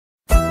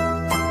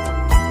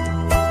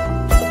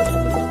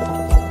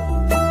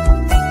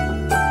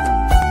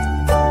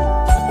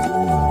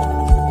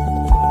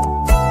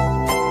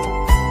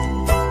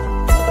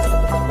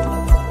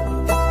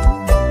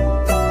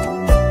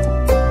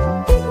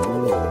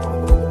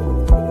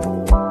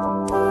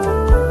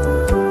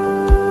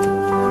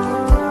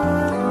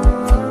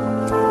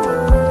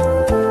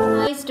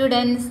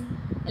Students,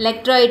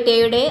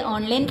 ഇലക്ട്രോയിറ്റയുടെ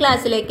online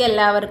ക്ലാസ്സിലേക്ക്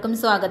എല്ലാവർക്കും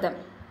സ്വാഗതം.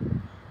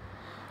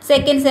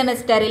 സെക്കൻഡ്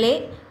സെമസ്റ്ററിലെ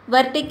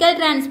വെർട്ടിക്കൽ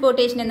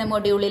ട്രാൻസ്പോർട്ടേഷൻ എന്ന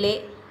മൊഡ്യൂളിലെ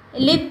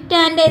ലിഫ്റ്റ്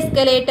ആൻഡ്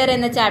എസ്കലേറ്റർ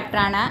എന്ന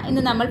ചാപ്റ്ററാണ്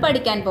ഇന്ന് നമ്മൾ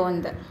പഠിക്കാൻ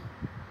പോകുന്നത്.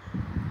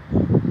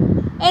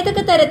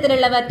 ഏതൊക്കെ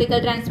തരത്തിലുള്ള വെർട്ടിക്കൽ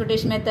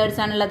ട്രാൻസ്പോർട്ടേഷൻ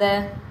മെത്തേഡ്സ് ആണുള്ളത്?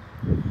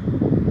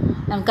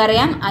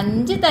 നമുക്കറിയാം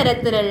 5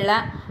 തരത്തിലുള്ള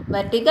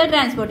വെർട്ടിക്കൽ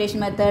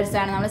ട്രാൻസ്പോർട്ടേഷൻ മെത്തേഡ്സ്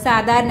ആണ് നമ്മൾ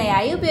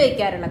സാധാരണയായി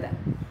ഉപയോഗിക്കാറുള്ളത്.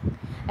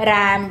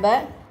 Ramp,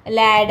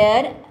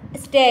 ladder,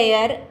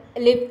 stair,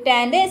 lift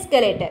and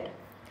escalator.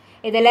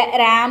 ഇതിൽ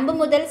റാമ്പ്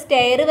മുതൽ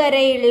സ്റ്റെയർ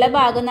വരെയുള്ള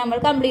ഭാഗം നമ്മൾ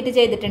കംപ്ലീറ്റ്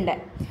ചെയ്തിട്ടുണ്ട്.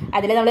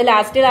 അതിൽ നമ്മൾ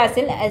ലാസ്റ്റ്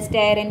ക്ലാസ്സിൽ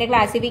സ്റ്റെയറിൻ്റെ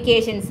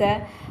classifications,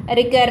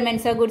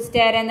 requirements of good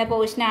stair എന്ന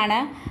പോർഷനാണ്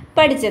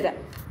പഠിച്ചത്.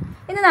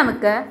 ഇന്ന്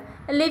നമുക്ക്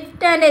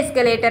ലിഫ്റ്റ് ആൻഡ്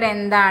എസ്കലേറ്റർ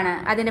എന്താണ്,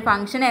 അതിൻ്റെ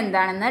ഫങ്ഷൻ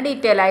എന്താണെന്ന്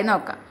ഡീറ്റെയിൽ ആയി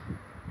നോക്കാം.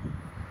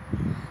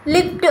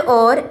 Lift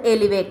or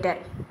elevator.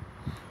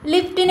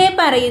 ലിഫ്റ്റിനെ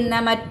പറയുന്ന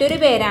മറ്റൊരു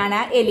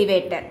പേരാണ്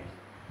എലിവേറ്റർ.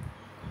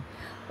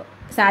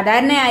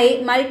 സാധാരണയായി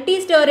മൾട്ടി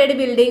സ്റ്റോറേഡ്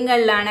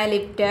ബിൽഡിങ്ങുകളിലാണ്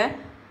ലിഫ്റ്റ്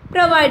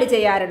പ്രൊവൈഡ്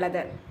ചെയ്യാറുള്ളത്.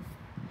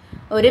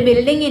 ഒരു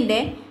ബിൽഡിങ്ങിൻ്റെ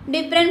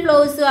ഡിഫറെൻറ്റ്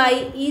ഫ്ലോർസുമായി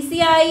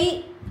ഈസിയായി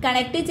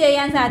കണക്ട്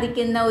ചെയ്യാൻ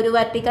സാധിക്കുന്ന ഒരു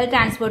വെർട്ടിക്കൽ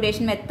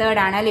ട്രാൻസ്പോർട്ടേഷൻ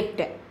മെത്തേഡാണ്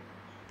ലിഫ്റ്റ്.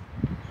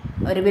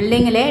 ഒരു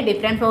ബിൽഡിങ്ങിലെ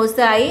ഡിഫറെൻറ്റ്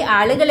ഫ്ലോർസായി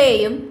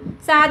ആളുകളെയും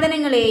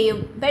സാധനങ്ങളെയും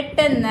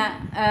പെട്ടെന്ന്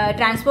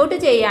ട്രാൻസ്പോർട്ട്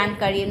ചെയ്യാൻ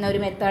കഴിയുന്ന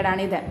ഒരു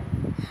മെത്തേഡാണിത്.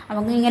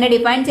 നമുക്ക് ഇങ്ങനെ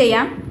ഡിഫൈൻ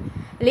ചെയ്യാം.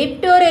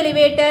 Lift or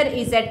elevator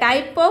is a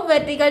type of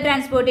vertical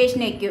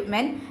transportation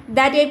equipment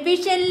that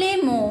efficiently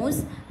moves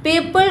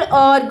people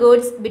or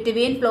goods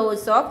between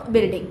floors of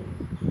building.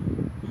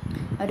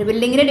 ഒരു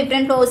ബിൽഡിങ്ങിലെ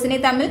ഡിഫറെൻറ്റ് ഫ്ലോർസിനെ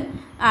തമ്മിൽ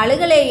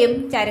ആളുകളെയും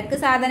ചരക്ക്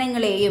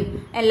സാധനങ്ങളെയും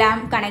എല്ലാം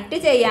കണക്ട്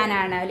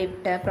ചെയ്യാനാണ്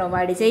ലിഫ്റ്റ്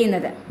പ്രൊവൈഡ്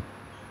ചെയ്യുന്നത്.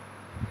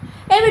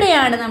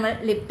 എവിടെയാണ് നമ്മൾ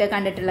ലിഫ്റ്റ്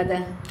കണ്ടിട്ടുള്ളത്?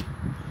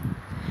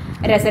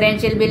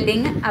 റെസിഡൻഷ്യൽ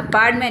ബിൽഡിംഗ്,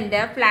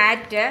 അപ്പാർട്ട്മെൻറ്റ്,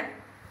 ഫ്ലാറ്റ്,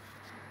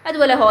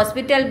 അതുപോലെ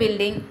ഹോസ്പിറ്റൽ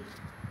ബിൽഡിംഗ്,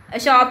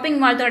 ഷോപ്പിംഗ്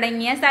മാൾ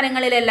തുടങ്ങിയ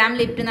സ്ഥലങ്ങളിലെല്ലാം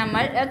ലിഫ്റ്റ്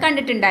നമ്മൾ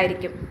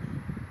കണ്ടിട്ടുണ്ടായിരിക്കും.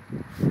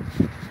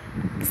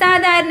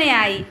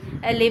 സാധാരണയായി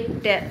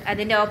ലിഫ്റ്റ്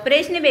അതിൻ്റെ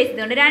ഓപ്പറേഷനെ ബേസ്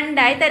ചെയ്തുകൊണ്ട്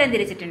 2ആയി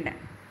തരംതിരിച്ചിട്ടുണ്ട്.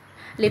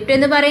 ലിഫ്റ്റ്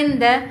എന്ന്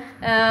പറയുന്നത്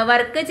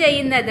വർക്ക്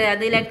ചെയ്യുന്നത്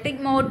അത്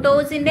ഇലക്ട്രിക്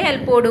മോട്ടോഴ്സിൻ്റെ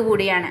ഹെൽപ്പോടു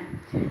കൂടിയാണ്.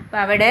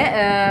 അപ്പോൾ അവിടെ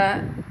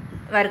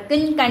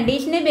വർക്കിംഗ്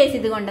കണ്ടീഷനെ ബേസ്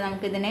ചെയ്തുകൊണ്ട്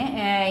നമുക്കിതിനെ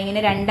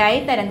ഇങ്ങനെ 2ആയി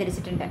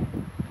തരംതിരിച്ചിട്ടുണ്ട്.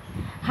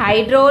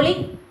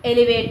 Hydraulic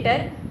elevator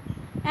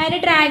and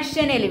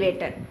traction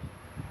elevator.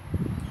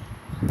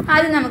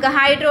 ആദ്യം നമുക്ക്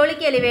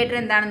ഹൈഡ്രോളിക് എലിവേറ്റർ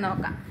എന്താണെന്ന്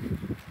നോക്കാം.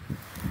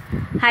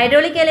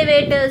 ഹൈഡ്രോളിക്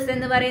എലിവേറ്റേഴ്സ്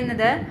എന്ന്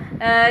പറയുന്നത്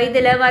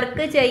ഇതിൽ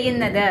വർക്ക്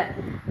ചെയ്യുന്നത്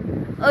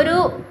ഒരു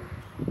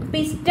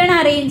പിസ്റ്റൺ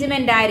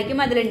അറേഞ്ച്മെൻ്റ് ആയിരിക്കും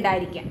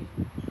അതിലുണ്ടായിരിക്കുക.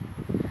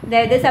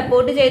 അതായത്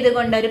സപ്പോർട്ട്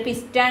ചെയ്തുകൊണ്ട് ഒരു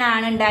പിസ്റ്റൺ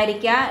ആണ്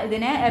ഉണ്ടായിരിക്കുക.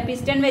 ഇതിന്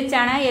പിസ്റ്റൺ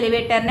വെച്ചാണ്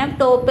എലിവേറ്ററിനെ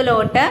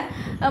ടോപ്പിലോട്ട്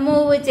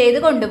മൂവ് ചെയ്ത്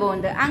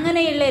കൊണ്ടുപോകുന്നത്.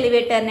 അങ്ങനെയുള്ള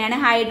എലിവേറ്ററിനെയാണ്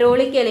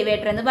ഹൈഡ്രോളിക്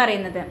എലിവേറ്റർ എന്ന്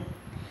പറയുന്നത്.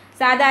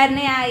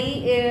 സാധാരണയായി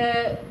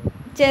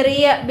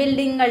ചെറിയ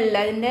ബിൽഡിങ്ങുകളിൽ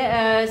അതിൻ്റെ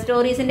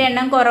സ്റ്റോറീസിൻ്റെ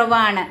എണ്ണം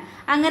കുറവാണ്.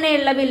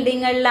 അങ്ങനെയുള്ള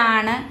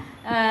ബിൽഡിങ്ങുകളിലാണ്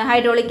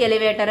ഹൈഡ്രോളിക്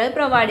എലിവേറ്റർ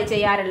പ്രൊവൈഡ്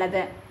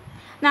ചെയ്യാറുള്ളത്.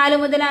 4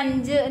 മുതൽ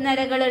 5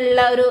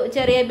 നിലകളുള്ള ഒരു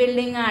ചെറിയ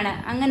ബിൽഡിംഗ് ആണ്.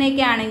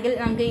 അങ്ങനെയൊക്കെ ആണെങ്കിൽ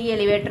നമുക്ക് ഈ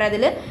എലിവേറ്റർ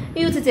അതിൽ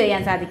യൂസ്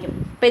ചെയ്യാൻ സാധിക്കും.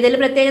 അപ്പോൾ ഇതിൽ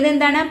പ്രത്യേകത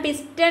എന്താണ്?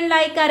 പിസ്റ്റൺ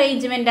ലൈക്ക്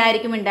അറേഞ്ച്മെൻ്റ്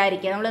ആയിരിക്കും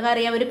ഉണ്ടായിരിക്കുക.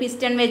 നമ്മൾക്കറിയാം ഒരു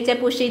പിസ്റ്റൺ വെച്ച്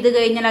പുഷ് ചെയ്ത്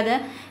കഴിഞ്ഞാൽ അത്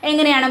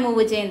എങ്ങനെയാണ്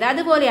മൂവ് ചെയ്യുന്നത്,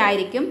 അതുപോലെ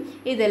ആയിരിക്കും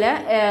ഇതിൽ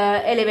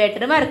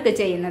എലിവേറ്റർ വർക്ക്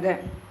ചെയ്യുന്നത്.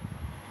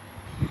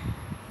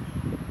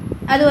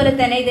 അതുപോലെ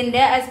തന്നെ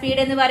ഇതിൻ്റെ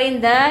സ്പീഡ് എന്ന്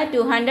പറയുന്നത്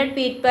 200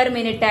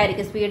 feet/minute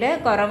ആയിരിക്കും. സ്പീഡ്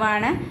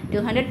കുറവാണ്.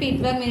 200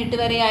 feet/minute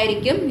വരെ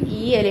ആയിരിക്കും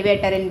ഈ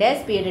എലിവേറ്ററിൻ്റെ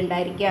സ്പീഡ്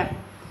ഉണ്ടായിരിക്കുക.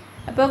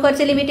 അപ്പോൾ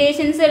കുറച്ച്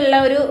ലിമിറ്റേഷൻസ് ഉള്ള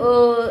ഒരു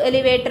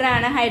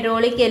എലിവേറ്ററാണ്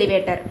ഹൈഡ്രോളിക്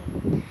എലിവേറ്റർ.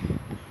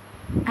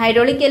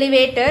 ഹൈഡ്രോളിക്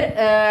എലിവേറ്റർ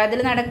അതിൽ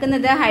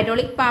നടക്കുന്നത്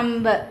ഹൈഡ്രോളിക്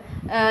പമ്പ്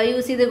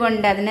യൂസ്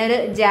ചെയ്തുകൊണ്ട് അതിനൊരു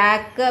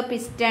ജാക്ക്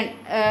പിസ്റ്റൺ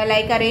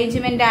ലൈക്ക്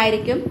അറേഞ്ച്മെൻ്റ്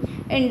ആയിരിക്കും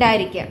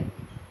ഉണ്ടായിരിക്കുക.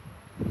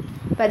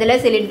 അപ്പോൾ അതിൽ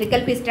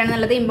സിലിണ്ട്രിക്കൽ പിസ്റ്റൺ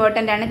എന്നുള്ളത്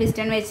ഇമ്പോർട്ടൻ്റ് ആണ്.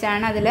 പിസ്റ്റൺ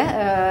വെച്ചാണ് അതിൽ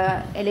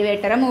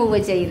എലിവേറ്റർ മൂവ്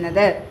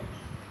ചെയ്യുന്നത്.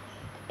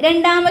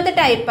 2ാമത്തെ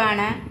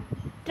ടൈപ്പാണ്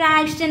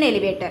ട്രാക്ഷൻ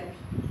എലിവേറ്റർ.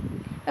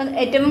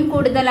 ഏറ്റവും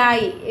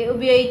കൂടുതലായി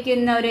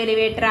ഉപയോഗിക്കുന്ന ഒരു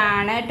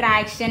എലിവേറ്ററാണ്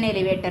ട്രാക്ഷൻ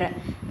എലിവേറ്റർ.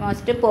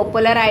 മോസ്റ്റ്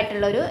പോപ്പുലർ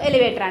ആയിട്ടുള്ളൊരു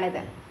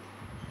എലിവേറ്ററാണിത്.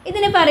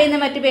 ഇതിന് പറയുന്ന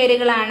മറ്റു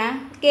പേരുകളാണ്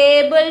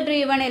കേബിൾ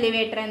ഡ്രീവൺ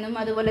എലിവേറ്റർ എന്നും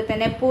അതുപോലെ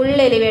തന്നെ പുൾ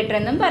എലിവേറ്റർ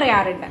എന്നും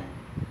പറയാറുണ്ട്.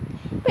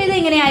 അപ്പോൾ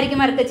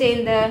ഇതെങ്ങനെയായിരിക്കും വർക്ക്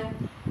ചെയ്യുന്നത്?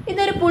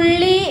 ഇതൊരു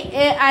പുള്ളി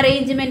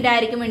അറേഞ്ച്മെൻ്റ്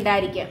ആയിരിക്കും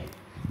ഉണ്ടായിരിക്കുക.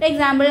 ഫോർ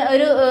എക്സാമ്പിൾ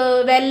ഒരു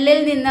വെല്ലിൽ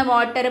നിന്ന്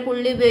വാട്ടർ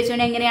പുള്ളി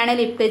ഉപയോഗിച്ചുകൊണ്ട് എങ്ങനെയാണ്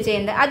ലിഫ്റ്റ്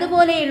ചെയ്യുന്നത്,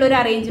 അതുപോലെയുള്ളൊരു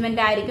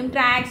അറേഞ്ച്മെൻ്റ് ആയിരിക്കും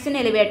ട്രാക്ഷൻ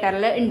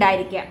എലിവേറ്ററിൽ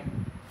ഉണ്ടായിരിക്കുക.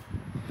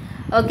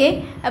 ഓക്കെ,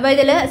 അപ്പോൾ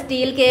ഇതിൽ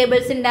സ്റ്റീൽ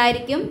കേബിൾസ്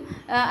ഉണ്ടായിരിക്കും,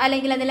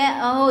 അല്ലെങ്കിൽ അതിൽ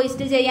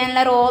ഹോയിസ്റ്റ്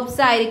ചെയ്യാനുള്ള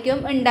റോപ്സ് ആയിരിക്കും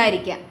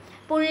ഉണ്ടായിരിക്കുക.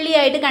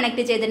 പുള്ളിയായിട്ട്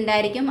കണക്ട്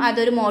ചെയ്തിട്ടുണ്ടായിരിക്കും,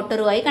 അതൊരു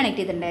മോട്ടറുമായി കണക്ട്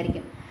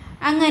ചെയ്തിട്ടുണ്ടായിരിക്കും.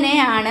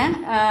 അങ്ങനെയാണ്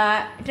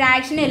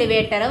ട്രാക്ഷൻ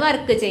എലിവേറ്റർ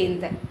വർക്ക്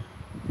ചെയ്യുന്നത്.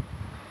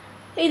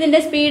 ഇതിൻ്റെ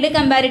സ്പീഡ്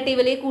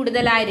കമ്പാരിറ്റീവ്ലി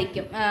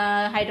കൂടുതലായിരിക്കും.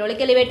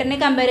 ഹൈഡ്രോളിക് എലിവേറ്ററിനെ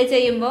കമ്പയർ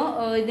ചെയ്യുമ്പോൾ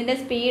ഇതിൻ്റെ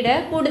സ്പീഡ്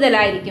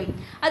കൂടുതലായിരിക്കും.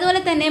 അതുപോലെ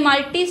തന്നെ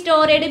മൾട്ടി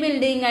സ്റ്റോറേഡ്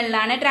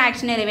ബിൽഡിങ്ങുകളിലാണ്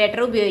ട്രാക്ഷൻ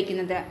എലിവേറ്റർ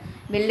ഉപയോഗിക്കുന്നത്.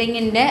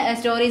 ബിൽഡിങ്ങിൻ്റെ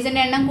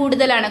സ്റ്റോറീസിൻ്റെ എണ്ണം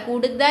കൂടുതലാണ്.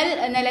 കൂടുതൽ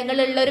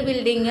നിലകളുള്ള ഒരു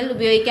ബിൽഡിങ്ങിൽ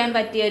ഉപയോഗിക്കാൻ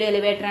പറ്റിയ ഒരു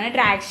എലിവേറ്ററാണ്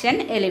ട്രാക്ഷൻ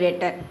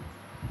എലിവേറ്റർ.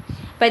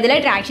 അപ്പോൾ ഇതിൽ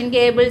ട്രാക്ഷൻ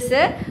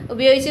കേബിൾസ്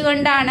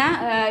ഉപയോഗിച്ചുകൊണ്ടാണ്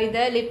ഇത്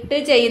ലിഫ്റ്റ്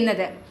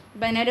ചെയ്യുന്നത്.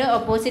 അപ്പോൾ അതിനൊരു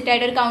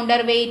ഓപ്പോസിറ്റായിട്ടൊരു കൗണ്ടർ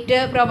വെയിറ്റ്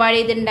പ്രൊവൈഡ്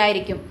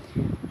ചെയ്തിട്ടുണ്ടായിരിക്കും.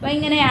 അപ്പോൾ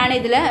ഇങ്ങനെയാണ്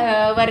ഇതിൽ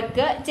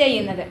വർക്ക്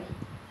ചെയ്യുന്നത്.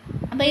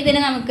 അപ്പോൾ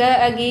ഇതിന് നമുക്ക്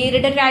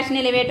ഗിയർഡ് ട്രാക്ഷൻ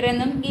എലിവേറ്റർ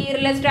എന്നും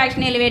ഗിയർലെസ്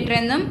ട്രാക്ഷൻ എലിവേറ്റർ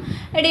എന്നും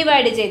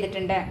ഡിവൈഡ്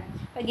ചെയ്തിട്ടുണ്ട്.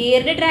 അപ്പോൾ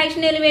ഗിയർഡ്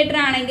ട്രാക്ഷൻ എലിവേറ്റർ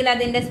ആണെങ്കിൽ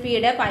അതിൻ്റെ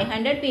സ്പീഡ്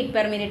 500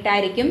 feet/minute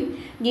ആയിരിക്കും.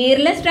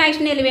 ഗിയർലെസ്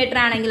ട്രാക്ഷൻ എലിവേറ്റർ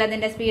ആണെങ്കിൽ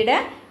അതിൻ്റെ സ്പീഡ്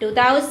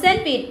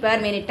 2000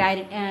 feet/minute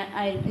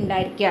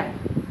ഉണ്ടായിരിക്കുക.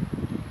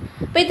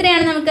 അപ്പോൾ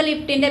ഇത്രയാണ് നമുക്ക്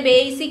ലിഫ്റ്റിൻ്റെ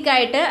ബേസിക്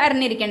ആയിട്ട്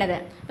അറിഞ്ഞിരിക്കേണ്ടത്.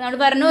 അപ്പോൾ നമ്മൾ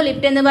പറഞ്ഞു,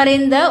 ലിഫ്റ്റ് എന്ന്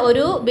പറയുന്നത്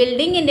ഒരു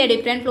ബിൽഡിങ്ങിൻ്റെ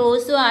ഡിഫറെൻറ്റ്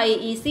ഫ്ലോസുമായി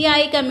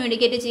ഈസിയായി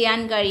കമ്മ്യൂണിക്കേറ്റ് ചെയ്യാൻ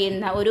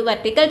കഴിയുന്ന ഒരു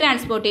വെർട്ടിക്കൽ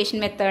ട്രാൻസ്പോർട്ടേഷൻ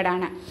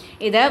മെത്തേഡാണ്.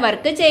 ഇത്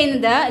വർക്ക്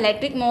ചെയ്യുന്നത്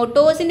ഇലക്ട്രിക്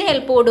മോട്ടോഴ്സിൻ്റെ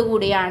ഹെൽപ്പോടു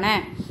കൂടിയാണ്.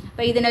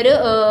 അപ്പോൾ ഇതിനൊരു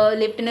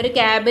ലിഫ്റ്റിനൊരു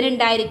ക്യാബിൻ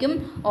ഉണ്ടായിരിക്കും,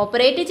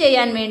 ഓപ്പറേറ്റ്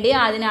ചെയ്യാൻ വേണ്ടി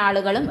അതിന്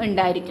ആളുകളും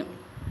ഉണ്ടായിരിക്കും.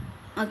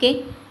 ഓക്കെ,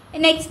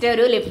 നെക്സ്റ്റ്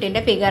ഒരു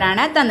ലിഫ്റ്റിൻ്റെ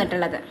ഫിഗറാണ്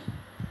തന്നിട്ടുള്ളത്.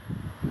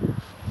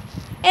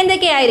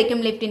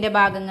 എന്തൊക്കെയായിരിക്കും ലിഫ്റ്റിൻ്റെ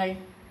ഭാഗങ്ങൾ?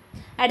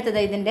 അടുത്തത്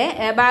ഇതിൻ്റെ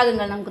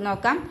ഭാഗങ്ങൾ നമുക്ക്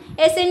നോക്കാം.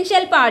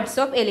 Essential parts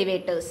of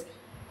elevators.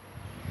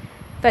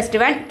 First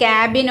one,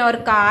 cabin or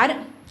car,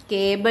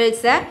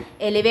 cables,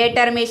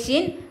 elevator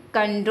machine,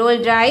 control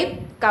drive,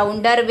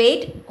 counter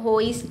wait,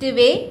 hoist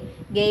way,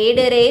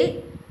 guide rail,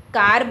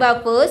 car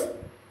buffers,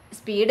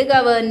 speed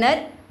governor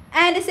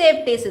and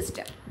safety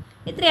system.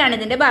 ഇത്രയാണ്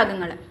ഇതിൻ്റെ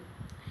ഭാഗങ്ങൾ.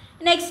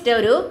 നെക്സ്റ്റ്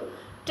ഒരു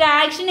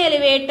ട്രാക്ഷൻ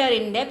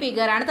എലിവേറ്ററിൻ്റെ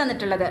ഫിഗറാണ്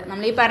തന്നിട്ടുള്ളത്.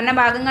 നമ്മൾ ഈ പറഞ്ഞ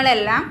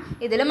ഭാഗങ്ങളെല്ലാം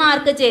ഇതിൽ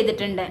മാർക്ക്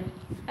ചെയ്തിട്ടുണ്ട്.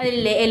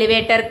 അതിലെ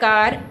elevator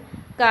car,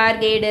 car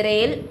guide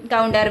rail,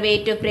 counter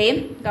wait frame,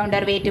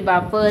 counter wait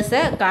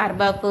buffers, car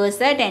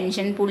buffers,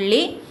 tension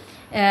പുള്ളി,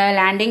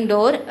 ലാൻഡിംഗ്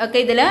ഡോർ ഒക്കെ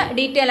ഇതിൽ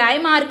ഡീറ്റെയിൽ ആയി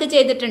മാർക്ക്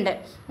ചെയ്തിട്ടുണ്ട്.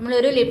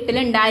 നമ്മളൊരു ലിഫ്റ്റിൽ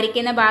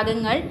ഉണ്ടായിരിക്കുന്ന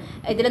ഭാഗങ്ങൾ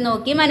ഇതിൽ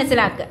നോക്കി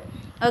മനസ്സിലാക്കുക.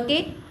 Okay,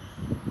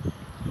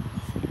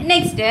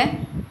 next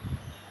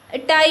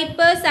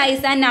type,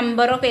 size and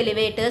number of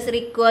elevators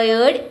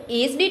required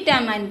is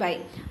determined by.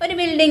 ഒരു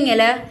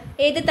ബിൽഡിങ്ങിൽ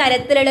ഏത്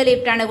തരത്തിലുള്ള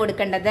ലിഫ്റ്റാണ്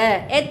കൊടുക്കേണ്ടത്,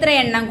 എത്ര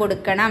എണ്ണം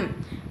കൊടുക്കണം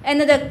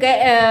എന്നതൊക്കെ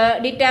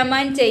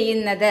ഡിറ്റർമൈൻ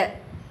ചെയ്യുന്നത്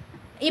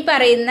ഈ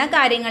പറയുന്ന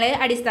കാര്യങ്ങളെ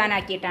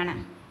അടിസ്ഥാനമാക്കിയിട്ടാണ്.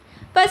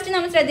 ഫസ്റ്റ്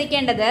നമ്മൾ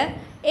ശ്രദ്ധിക്കേണ്ടത്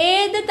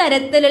ഏത്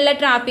തരത്തിലുള്ള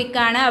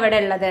ട്രാഫിക്കാണ് അവിടെ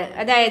ഉള്ളത്,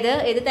 അതായത്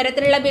ഏത്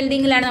തരത്തിലുള്ള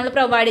ബിൽഡിങ്ങിലാണ് നമ്മൾ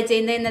പ്രൊവൈഡ്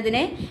ചെയ്യുന്നത്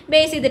എന്നതിനെ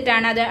ബേസ്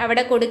ചെയ്തിട്ടാണ് അത്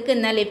അവിടെ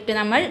കൊടുക്കുന്ന ലിഫ്റ്റ്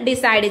നമ്മൾ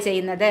ഡിസൈഡ്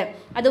ചെയ്യുന്നത്.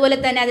 അതുപോലെ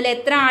തന്നെ അതിൽ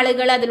എത്ര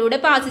ആളുകൾ അതിലൂടെ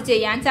പാസ്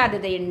ചെയ്യാൻ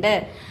സാധ്യതയുണ്ട്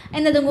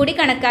എന്നതും കൂടി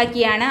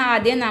കണക്കാക്കിയാണ്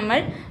ആദ്യം നമ്മൾ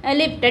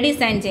ലിഫ്റ്റ്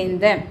ഡിസൈൻ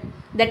ചെയ്യുന്നത്.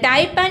 The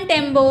type and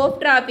tempo of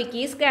traffic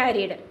is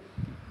carried.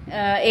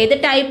 ഏത്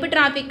ടൈപ്പ്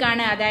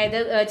ട്രാഫിക്കാണ്, അതായത്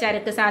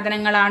ചരക്ക്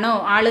സാധനങ്ങളാണോ,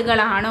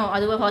 ആളുകളാണോ,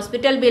 അതുപോലെ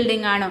ഹോസ്പിറ്റൽ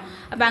ബിൽഡിംഗ് ആണോ,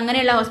 അപ്പോൾ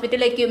അങ്ങനെയുള്ള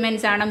ഹോസ്പിറ്റൽ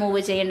എക്യുപ്മെൻറ്റ്സ് ആണോ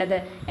മൂവ് ചെയ്യേണ്ടത്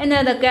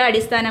എന്നതൊക്കെ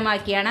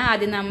അടിസ്ഥാനമാക്കിയാണ്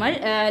ആദ്യം നമ്മൾ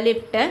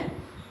ലിഫ്റ്റ്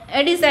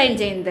ഡിസൈൻ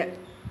ചെയ്യുന്നത്.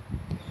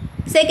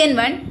 Second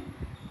one,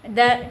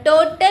 the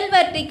total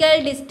vertical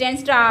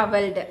distance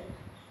travelled.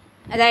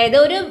 അതായത്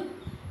ഒരു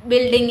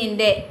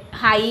ബിൽഡിങ്ങിൻ്റെ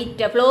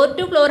height, floor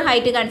to floor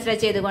height consider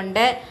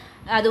ചെയ്തുകൊണ്ട്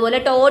അതുപോലെ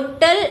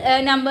total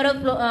number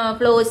of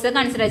floors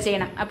consider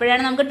ചെയ്യണം.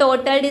 അപ്പോഴാണ് നമുക്ക്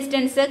ടോട്ടൽ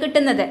ഡിസ്റ്റൻസ്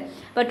കിട്ടുന്നത്.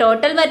 അപ്പോൾ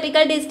ടോട്ടൽ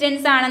വെർട്ടിക്കൽ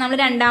ഡിസ്റ്റൻസ് ആണ് നമ്മൾ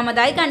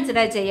രണ്ടാമതായി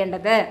കൺസിഡർ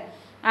ചെയ്യേണ്ടത്.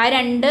 ആ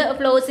രണ്ട്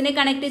ഫ്ലോർസിനെ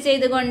കണക്ട്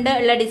ചെയ്തുകൊണ്ട്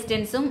ഉള്ള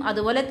ഡിസ്റ്റൻസും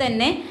അതുപോലെ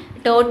തന്നെ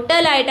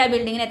ടോട്ടലായിട്ട് ആ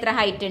ബിൽഡിങ്ങിന് എത്ര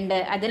ഹൈറ്റ് ഉണ്ട്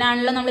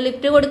അതിലാണല്ലോ നമ്മൾ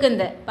ലിഫ്റ്റ്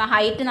കൊടുക്കുന്നത്. അപ്പോൾ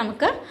ഹൈറ്റ്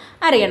നമുക്ക്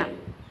അറിയണം.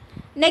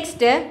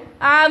 Next,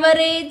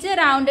 average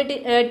round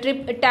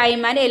trip time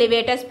and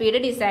elevator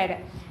speed decide.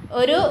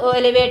 ഒരു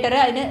എലിവേറ്റർ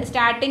അതിന്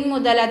സ്റ്റാർട്ടിങ്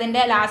മുതൽ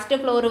അതിൻ്റെ ലാസ്റ്റ്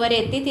ഫ്ലോർ വരെ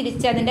എത്തി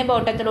തിരിച്ച് അതിൻ്റെ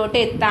ബോട്ടത്തിലോട്ട്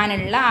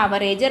എത്താനുള്ള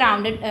ആവറേജ്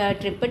റൗണ്ട്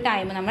ട്രിപ്പ്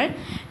ടൈം നമ്മൾ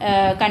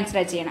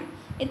കൺസിഡർ ചെയ്യണം.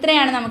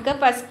 ഇത്രയാണ് നമുക്ക്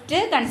ഫസ്റ്റ്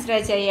കൺസിഡർ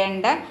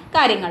ചെയ്യേണ്ട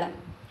കാര്യങ്ങൾ.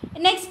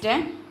 നെക്സ്റ്റ്,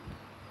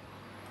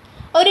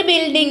 ഒരു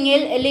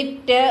ബിൽഡിങ്ങിൽ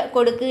ലിഫ്റ്റ്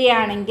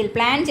കൊടുക്കുകയാണെങ്കിൽ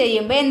പ്ലാൻ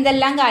ചെയ്യുമ്പോൾ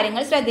എന്തെല്ലാം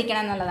കാര്യങ്ങൾ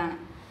ശ്രദ്ധിക്കണം എന്നുള്ളതാണ്.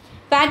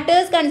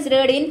 Factors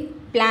considered in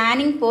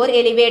planning four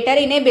elevator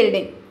in A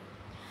building.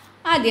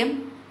 ആദ്യം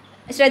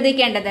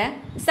ശ്രദ്ധിക്കേണ്ടത്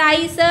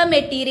size,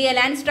 material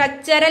and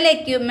structural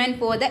equipment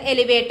for the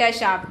elevator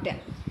shaft.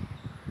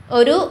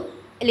 ഒരു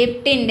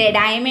ലിഫ്റ്റിൻ്റെ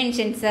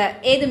ഡയമെൻഷൻസ്,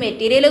 ഏത്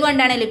മെറ്റീരിയൽ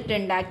കൊണ്ടാണ് ലിഫ്റ്റ്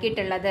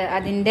ഉണ്ടാക്കിയിട്ടുള്ളത്,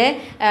 അതിൻ്റെ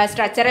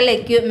സ്ട്രക്ചറൽ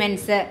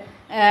എക്യുപ്മെൻറ്റ്സ്,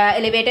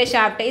 എലിവേറ്റർ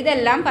ഷാഫ്റ്റ്,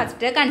 ഇതെല്ലാം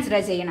ഫസ്റ്റ്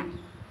കൺസിഡർ ചെയ്യണം.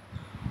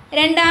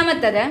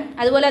 രണ്ടാമത്തത്,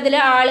 അതുപോലെ അതിൽ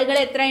ആളുകൾ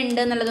എത്ര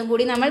ഉണ്ട് എന്നുള്ളതും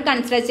കൂടി നമ്മൾ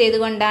കൺസിഡർ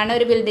ചെയ്തുകൊണ്ടാണ്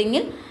ഒരു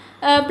ബിൽഡിങ്ങിൽ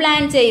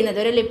പ്ലാൻ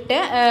ചെയ്യുന്നത്, ഒരു ലിഫ്റ്റ്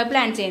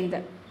പ്ലാൻ ചെയ്യുന്നത്.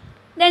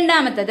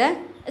 രണ്ടാമത്തത്,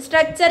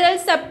 structural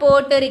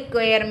support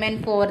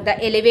requirement for the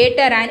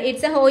elevator and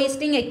it's A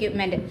hoisting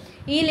equipment.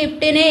 ഈ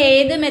ലിഫ്റ്റിനെ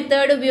ഏത്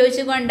മെത്തേഡ്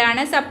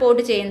ഉപയോഗിച്ചുകൊണ്ടാണ്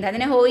സപ്പോർട്ട് ചെയ്യുന്നത്,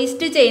 അതിനെ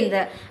ഹോയിസ്റ്റ്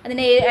ചെയ്യുന്നത്,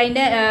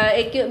 അതിൻ്റെ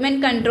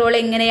എക്യുപ്മെൻറ്റ് കൺട്രോൾ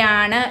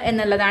എങ്ങനെയാണ്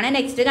എന്നുള്ളതാണ്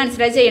നെക്സ്റ്റ്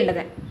കൺസിഡർ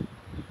ചെയ്യേണ്ടത്.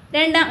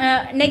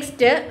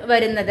 നെക്സ്റ്റ്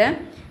വരുന്നത്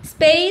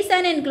space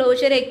and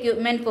enclosure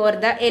equipment for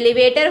the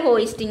elevator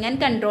hoisting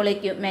and control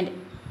equipment.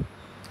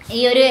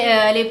 ഈ ഒരു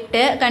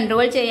ലിഫ്റ്റ്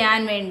കൺട്രോൾ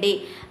ചെയ്യാൻ വേണ്ടി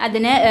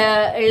അതിന്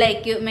ഉള്ള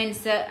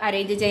എക്യുപ്മെൻറ്റ്സ്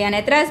അറേഞ്ച് ചെയ്യാൻ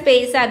എത്ര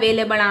സ്പേസ്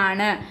അവൈലബിൾ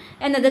ആണ്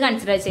എന്നത്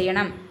കൺസിഡർ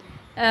ചെയ്യണം.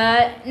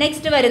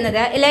 നെക്സ്റ്റ്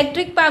വരുന്നത്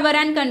electric power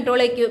and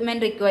control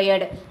equipment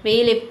required. അപ്പോൾ ഈ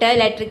ലിഫ്റ്റ്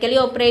ഇലക്ട്രിക്കലി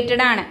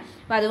ഓപ്പറേറ്റഡ് ആണ്.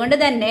 അപ്പോൾ അതുകൊണ്ട്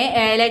തന്നെ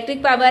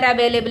ഇലക്ട്രിക് പവർ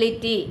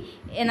അവൈലബിലിറ്റി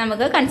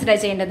നമുക്ക് കൺസിഡർ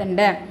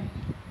ചെയ്യേണ്ടതുണ്ട്.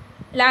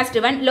 Last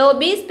one,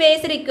 lobby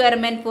space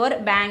requirement four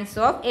banks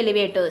of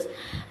elevators.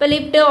 ഇപ്പോൾ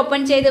ലിഫ്റ്റ്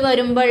ഓപ്പൺ ചെയ്ത്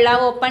വരുമ്പോഴുള്ള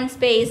ഓപ്പൺ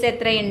സ്പേസ്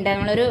എത്രയുണ്ട്?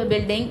 നമ്മളൊരു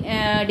ബിൽഡിംഗ്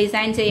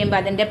ഡിസൈൻ ചെയ്യുമ്പോൾ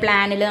അതിൻ്റെ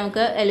പ്ലാനിൽ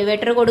നമുക്ക്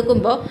എലിവേറ്റർ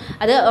കൊടുക്കുമ്പോൾ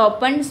അത്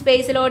ഓപ്പൺ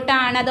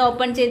സ്പേസിലോട്ടാണ് അത്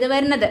ഓപ്പൺ ചെയ്ത്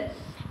വരുന്നത്.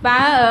 അപ്പോൾ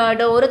ആ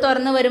ഡോറ്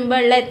തുറന്ന്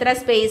വരുമ്പോഴുള്ള എത്ര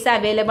സ്പേസ്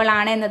അവൈലബിൾ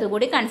ആണ്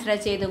എന്നതുകൂടി കൺസിഡർ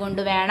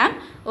ചെയ്തുകൊണ്ട് വേണം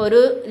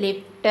ഒരു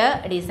ലിഫ്റ്റ്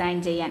ഡിസൈൻ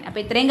ചെയ്യാൻ.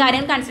 അപ്പോൾ ഇത്രയും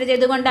കാര്യങ്ങൾ കൺസിഡർ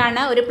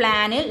ചെയ്തുകൊണ്ടാണ് ഒരു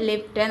പ്ലാനിൽ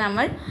ലിഫ്റ്റ്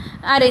നമ്മൾ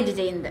അറേഞ്ച്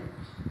ചെയ്യുന്നത്.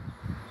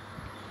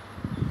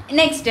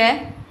 Next,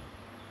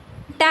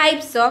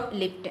 types of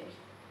lift.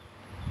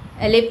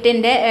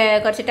 ലിഫ്റ്റിൻ്റെ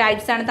കുറച്ച്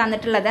ടൈപ്സാണ്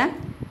തന്നിട്ടുള്ളത്.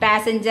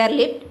 Passenger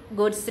lift,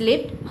 goods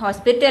lift,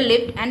 hospital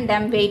lift and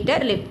Dum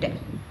waiter lift.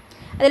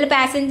 അതിൽ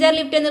പാസഞ്ചർ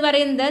ലിഫ്റ്റ് എന്ന്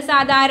പറയുന്നത്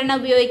സാധാരണ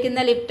ഉപയോഗിക്കുന്ന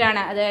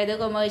ലിഫ്റ്റാണ്. അതായത്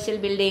commercial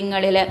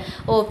ബിൽഡിങ്ങുകളിൽ,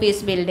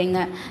 office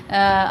building,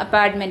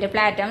 apartment,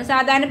 platform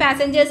സാധാരണ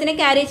പാസഞ്ചേഴ്സിനെ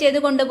ക്യാരി ചെയ്ത്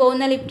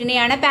കൊണ്ടുപോകുന്ന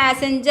ലിഫ്റ്റിനെയാണ്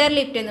പാസഞ്ചർ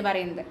ലിഫ്റ്റ് എന്ന്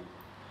പറയുന്നത്.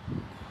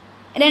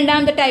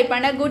 രണ്ടാമത്തെ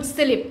ടൈപ്പാണ്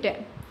ഗുഡ്സ് ലിഫ്റ്റ്.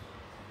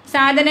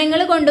 സാധനങ്ങൾ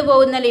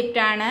കൊണ്ടുപോകുന്ന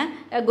ലിഫ്റ്റാണ്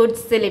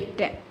ഗുഡ്സ്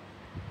ലിഫ്റ്റ്.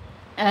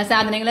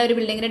 സാധനങ്ങൾ ഒരു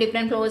ബിൽഡിങ്ങിൻ്റെ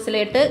ഡിഫറെൻറ്റ്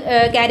ഫ്ലോഴ്സിലോട്ട്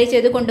ക്യാരി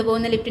ചെയ്ത്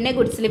കൊണ്ടുപോകുന്ന ലിഫ്റ്റിനെ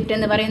ഗുഡ്സ് ലിഫ്റ്റ്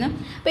എന്ന് പറയുന്നു.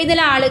 അപ്പോൾ ഇതിൽ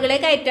ആളുകളെ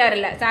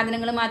കയറ്റാറില്ല,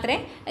 സാധനങ്ങൾ മാത്രമേ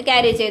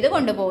ക്യാരി ചെയ്ത്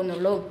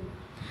കൊണ്ടുപോകുന്നുള്ളൂ.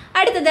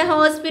 അടുത്തത്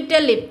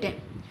ഹോസ്പിറ്റൽ ലിഫ്റ്റ്.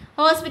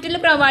 ഹോസ്പിറ്റലിൽ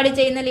പ്രൊവൈഡ്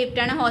ചെയ്യുന്ന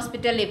ലിഫ്റ്റാണ്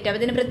ഹോസ്പിറ്റൽ ലിഫ്റ്റ്.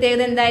 അപ്പോൾ ഇതിന്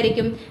പ്രത്യേകത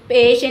എന്തായിരിക്കും?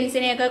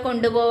 പേഷ്യൻസിനെയൊക്കെ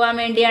കൊണ്ടുപോകാൻ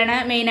വേണ്ടിയാണ്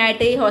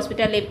മെയിനായിട്ട് ഈ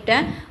ഹോസ്പിറ്റൽ ലിഫ്റ്റ്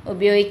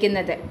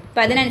ഉപയോഗിക്കുന്നത്.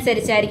 അപ്പോൾ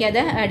അതിനനുസരിച്ചായിരിക്കും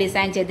അത്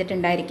design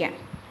ചെയ്തിട്ടുണ്ടായിരിക്കാം.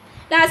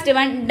 Last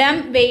one, Dum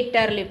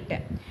waiter lift.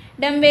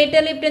 Dum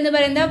waiter lift എന്ന്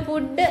പറയുന്നത്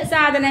ഫുഡ്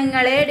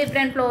സാധനങ്ങളെ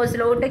ഡിഫറെൻറ്റ്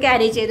ഫ്ലോഴ്സിലോട്ട്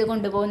ക്യാരി ചെയ്ത്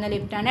കൊണ്ടുപോകുന്ന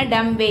ലിഫ്റ്റാണ്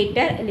ഡം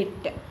വെയിറ്റർ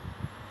ലിഫ്റ്റ്.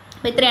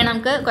 അപ്പോൾ ഇത്രയാണ്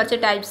നമുക്ക് കുറച്ച്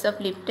ടൈപ്സ്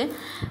ഓഫ് ലിഫ്റ്റ്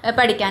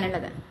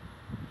പഠിക്കാനുള്ളത്.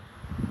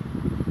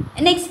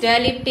 നെക്സ്റ്റ്,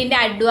 ലിഫ്റ്റിൻ്റെ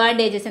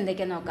അഡ്വാൻറ്റേജസ്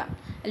എന്തൊക്കെയാണെന്ന് നോക്കാം.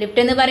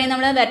 ലിഫ്റ്റ് എന്ന് പറയുന്നത്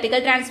നമ്മൾ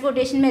വെർട്ടിക്കൽ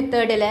ട്രാൻസ്പോർട്ടേഷൻ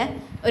മെത്തേഡിൽ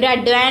ഒരു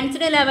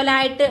അഡ്വാൻസ്ഡ്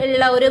ലെവലായിട്ട്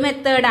ഉള്ള ഒരു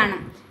മെത്തേഡാണ്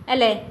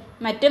അല്ലേ.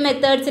 മറ്റു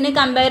മെത്തേഡ്സിനെ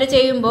കമ്പയർ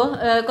ചെയ്യുമ്പോൾ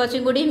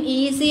കുറച്ചും കൂടി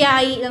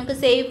ഈസിയായി നമുക്ക്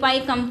സേഫായി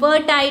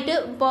കംഫേർട്ടായിട്ട്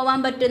പോകാൻ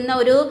പറ്റുന്ന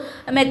ഒരു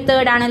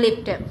മെത്തേഡാണ്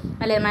ലിഫ്റ്റ്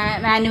അല്ലേ.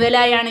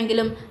 മാനുവലായി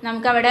ആണെങ്കിലും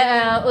നമുക്കവിടെ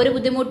ഒരു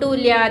ബുദ്ധിമുട്ടും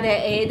ഇല്ലാതെ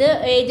ഏത്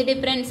ഏജ്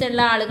ഡിഫറൻസ്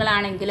ഉള്ള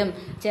ആളുകളാണെങ്കിലും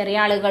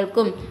ചെറിയ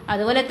ആളുകൾക്കും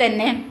അതുപോലെ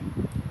തന്നെ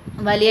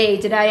വലിയ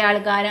ഏജ്ഡായ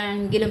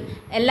ആൾക്കാരാണെങ്കിലും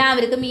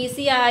എല്ലാവർക്കും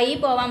ഈസിയായി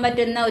പോകാൻ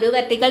പറ്റുന്ന ഒരു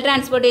വെർട്ടിക്കൽ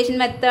ട്രാൻസ്പോർട്ടേഷൻ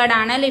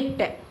മെത്തേഡാണ്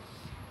lift.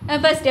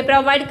 First,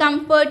 provide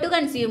comfort to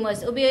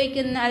consumers.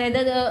 ഉപയോഗിക്കുന്ന അതായത്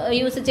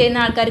യൂസ്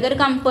ചെയ്യുന്ന ആൾക്കാർക്ക് ഒരു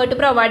കംഫേർട്ട്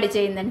പ്രൊവൈഡ്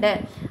ചെയ്യുന്നുണ്ട്.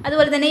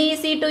 അതുപോലെ തന്നെ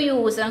ഈസി ടു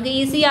യൂസ്, നമുക്ക്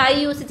ഈസിയായി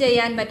യൂസ്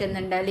ചെയ്യാൻ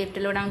പറ്റുന്നുണ്ട്.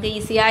 ലിഫ്റ്റിലൂടെ നമുക്ക്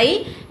ഈസിയായി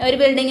ഒരു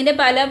ബിൽഡിങ്ങിൻ്റെ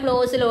പല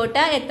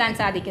ഫ്ലോഴ്സിലോട്ട് എത്താൻ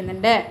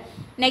സാധിക്കുന്നുണ്ട്.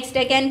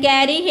 Next, can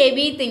carry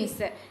heavy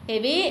things.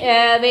 Heavy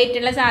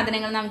വെയിറ്റുള്ള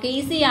സാധനങ്ങൾ നമുക്ക്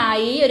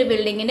ഈസിയായി ഒരു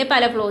ബിൽഡിങ്ങിൻ്റെ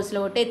പല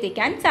ഫ്ലോഴ്സിലോട്ട്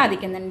എത്തിക്കാൻ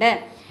സാധിക്കുന്നുണ്ട്.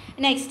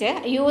 Next,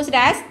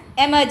 used as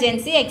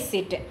emergency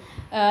exit.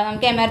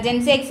 നമുക്ക്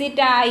എമർജൻസി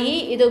എക്സിറ്റ് ആയി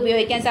ഇത്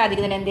ഉപയോഗിക്കാൻ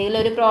സാധിക്കുന്നുണ്ട്. എന്തെങ്കിലും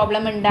ഒരു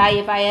പ്രോബ്ലം ഉണ്ടായി,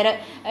 ഫയർ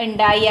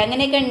ഉണ്ടായി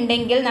അങ്ങനെയൊക്കെ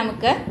ഉണ്ടെങ്കിൽ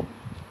നമുക്ക്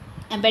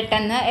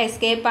പെട്ടെന്ന്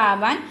എസ്കേപ്പ്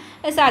ആവാൻ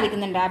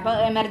സാധിക്കുന്നുണ്ട്. അപ്പോൾ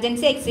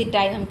എമർജൻസി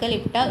എക്സിറ്റായി നമുക്ക്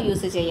ലിഫ്റ്റ്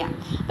യൂസ് ചെയ്യാം.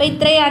 അപ്പോൾ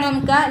ഇത്രയാണ്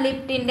നമുക്ക്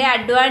ലിഫ്റ്റിൻ്റെ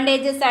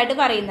അഡ്വാൻറ്റേജസ് ആയിട്ട്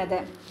പറയുന്നത്.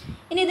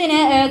 ഇനി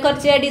ഇതിന്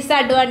കുറച്ച്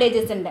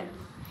ഡിസഡ്വാൻറ്റേജസ് ഉണ്ട്.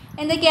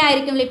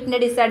 എന്തൊക്കെയായിരിക്കും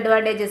ലിഫ്റ്റിൻ്റെ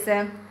ഡിസഡ്വാൻറ്റേജസ്?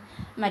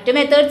 മറ്റു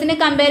മെത്തേഡ്സിനെ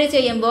കമ്പയർ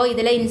ചെയ്യുമ്പോൾ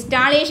ഇതിലെ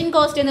ഇൻസ്റ്റാളേഷൻ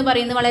കോസ്റ്റ് എന്ന്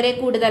പറയുന്നത് വളരെ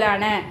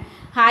കൂടുതലാണ്.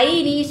 High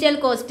initial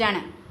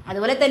കോസ്റ്റാണ്.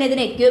 അതുപോലെ തന്നെ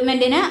ഇതിന്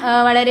എക്യുപ്മെൻറ്റിന്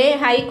വളരെ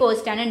ഹൈ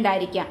കോസ്റ്റാണ്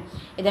ഉണ്ടായിരിക്കുക.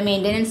 ഇത്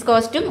മെയിൻ്റനൻസ്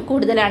കോസ്റ്റും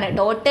കൂടുതലാണ്.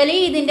 ടോട്ടലി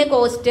ഇതിൻ്റെ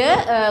കോസ്റ്റ്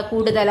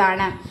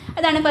കൂടുതലാണ്.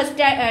 അതാണ്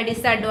ഫസ്റ്റ്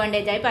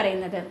ഡിസഡ്വാൻറ്റേജായി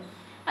പറയുന്നത്.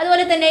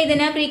 അതുപോലെ തന്നെ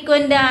ഇതിന്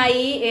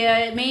ഫ്രീക്വൻ്റായി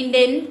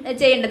മെയിൻറ്റെയിൻ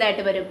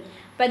ചെയ്യേണ്ടതായിട്ട് വരും.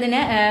 അപ്പോൾ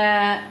ഇതിന്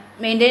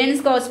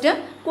മെയിൻ്റനൻസ് കോസ്റ്റ്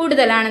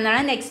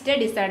കൂടുതലാണെന്നാണ് നെക്സ്റ്റ്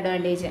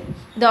ഡിസഡ്വാൻറ്റേജ്.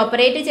 ഇത്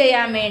ഓപ്പറേറ്റ്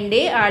ചെയ്യാൻ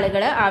വേണ്ടി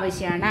ആളുകൾ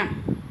ആവശ്യമാണ്.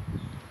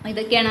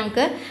 ഇതൊക്കെയാണ്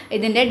നമുക്ക്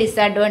ഇതിൻ്റെ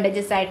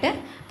ഡിസഡ്വാൻറ്റേജസ് ആയിട്ട്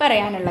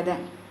പറയാനുള്ളത്.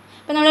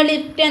 അപ്പോൾ നമ്മൾ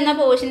ലിഫ്റ്റ് എന്ന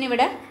പോർഷൻ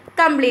ഇവിടെ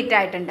കംപ്ലീറ്റ്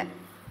ആയിട്ടുണ്ട്.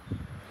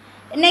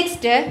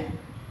 നെക്സ്റ്റ്,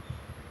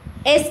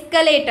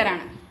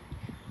 എസ്കലേറ്ററാണ്.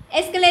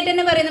 എസ്കലേറ്റർ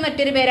എന്ന് പറയുന്ന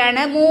മറ്റൊരു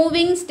പേരാണ്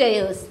moving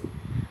stairs.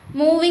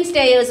 Moving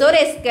stairs or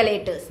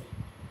escalators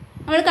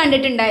നമ്മൾ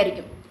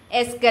കണ്ടിട്ടുണ്ടായിരിക്കും.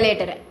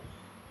 എസ്കലേറ്റർ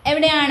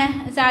എവിടെയാണ്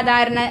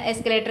സാധാരണ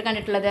എസ്കലേറ്റർ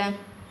കണ്ടിട്ടുള്ളത്?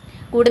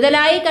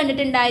 കൂടുതലായി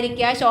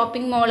കണ്ടിട്ടുണ്ടായിരിക്കുക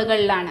ഷോപ്പിംഗ്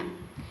മോളുകളിലാണ്.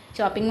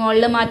 ഷോപ്പിംഗ്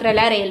മോളിൽ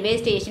മാത്രമല്ല, റെയിൽവേ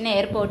സ്റ്റേഷൻ,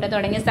 എയർപോർട്ട്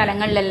തുടങ്ങിയ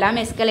സ്ഥലങ്ങളിലെല്ലാം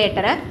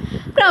എസ്കലേറ്റർ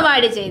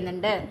പ്രൊവൈഡ്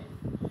ചെയ്യുന്നുണ്ട്.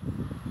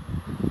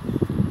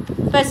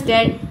 ഫസ്റ്റ്,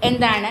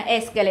 എന്താണ്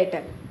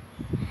escalator?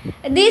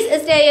 These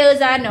stairs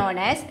are known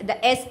as the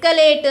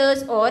escalators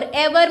or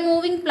ever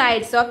moving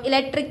flights of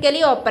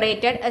electrically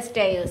operated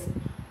stairs.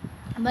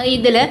 അപ്പോൾ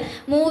ഇതിൽ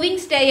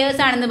മൂവിങ്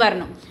സ്റ്റെയേഴ്സ് ആണെന്ന്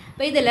പറഞ്ഞു.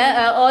 അപ്പോൾ ഇതിൽ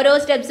ഓരോ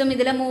സ്റ്റെപ്സും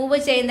ഇതിൽ മൂവ്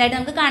ചെയ്യുന്നതായിട്ട്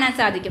നമുക്ക് കാണാൻ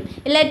സാധിക്കും.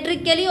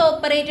 ഇലക്ട്രിക്കലി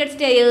ഓപ്പറേറ്റഡ്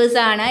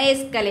സ്റ്റെയേഴ്സ് ആണ്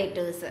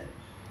എസ്കലേറ്റേഴ്സ്.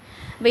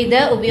 അപ്പോൾ ഇത്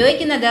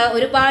ഉപയോഗിക്കുന്നത്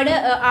ഒരുപാട്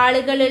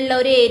ആളുകളുള്ള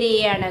ഒരു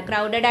ഏരിയയാണ്,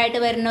 ക്രൗഡഡ് ആയിട്ട്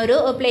വരുന്ന ഒരു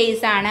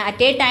പ്ലേസ് ആണ്.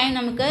 അറ്റ് എ ടൈം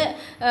നമുക്ക്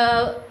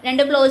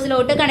രണ്ട്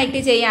ഫ്ലോഴ്സിലോട്ട് കണക്ട്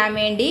ചെയ്യാൻ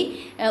വേണ്ടി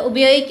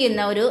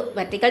ഉപയോഗിക്കുന്ന ഒരു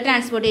വെർട്ടിക്കൽ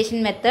ട്രാൻസ്പോർട്ടേഷൻ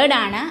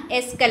മെത്തേഡാണ്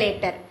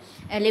എസ്കലേറ്റർ.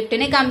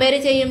 ലിഫ്റ്റിനെ കമ്പയർ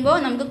ചെയ്യുമ്പോൾ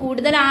നമുക്ക്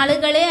കൂടുതൽ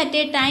ആളുകളെ അറ്റ്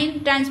എ ടൈം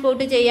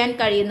ട്രാൻസ്പോർട്ട് ചെയ്യാൻ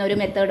കഴിയുന്ന ഒരു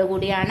മെത്തേഡ്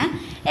കൂടിയാണ്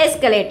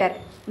എസ്കലേറ്റർ.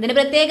 ഇതിൻ്റെ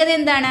പ്രത്യേകത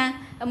എന്താണ്?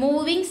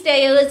 മൂവിങ്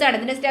സ്റ്റെയേഴ്സ് ആണ്.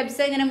 ഇതിൻ്റെ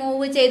സ്റ്റെപ്സ് ഇങ്ങനെ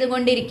മൂവ്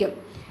ചെയ്തുകൊണ്ടിരിക്കും.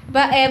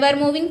 അപ്പോൾ എവർ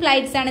മൂവിങ്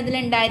ഫ്ലൈറ്റ്സ് ആണ് ഇതിൽ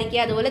ഉണ്ടായിരിക്കുക.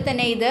 അതുപോലെ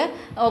തന്നെ ഇത്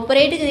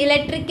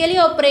ഇലക്ട്രിക്കലി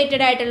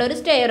ഓപ്പറേറ്റഡ് ആയിട്ടുള്ള ഒരു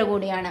സ്റ്റെയർ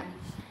കൂടിയാണ്.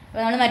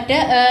 അപ്പോൾ നമ്മൾ മറ്റ്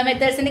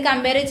മെത്തേഡ്സിന്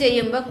കമ്പയർ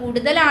ചെയ്യുമ്പോൾ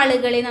കൂടുതൽ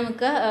ആളുകളെ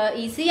നമുക്ക്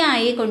ഈസി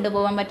ആയി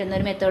കൊണ്ടുപോകാൻ പറ്റുന്ന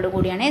ഒരു മെത്തേഡ്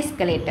കൂടിയാണ്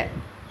എസ്കലേറ്റർ.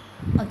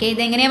 ഓക്കെ,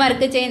 ഇതെങ്ങനെയാണ്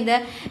വർക്ക് ചെയ്യുന്നത്?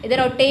 ഇത്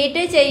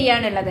റൊട്ടേറ്റ്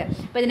ചെയ്യാനുള്ളത്.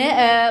 അപ്പോൾ ഇതിന്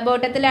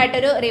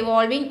ബോട്ടത്തിലായിട്ടൊരു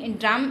റിവോൾവിങ്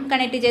ഡ്രം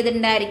കണക്ട്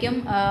ചെയ്തിട്ടുണ്ടായിരിക്കും,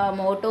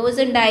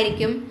 മോട്ടോഴ്സ്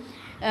ഉണ്ടായിരിക്കും,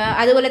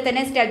 അതുപോലെ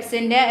തന്നെ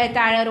സ്റ്റെപ്സിൻ്റെ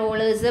താഴെ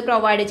റോളേഴ്സ്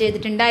പ്രൊവൈഡ്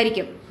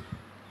ചെയ്തിട്ടുണ്ടായിരിക്കും.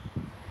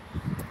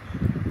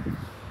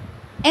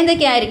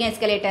 എന്തൊക്കെയായിരിക്കും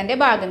എസ്കലേറ്ററിൻ്റെ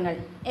ഭാഗങ്ങൾ?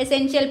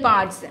 Essential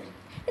parts.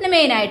 ഇതിന്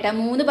മെയിനായിട്ട്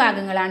 3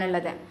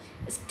 ഭാഗങ്ങളാണുള്ളത്.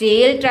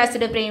 Steel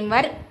trussed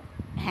framework,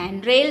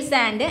 hand rails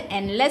and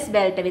endless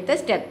belt with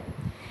step.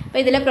 അപ്പോൾ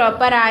ഇതിൽ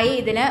പ്രോപ്പറായി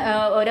ഇതിന്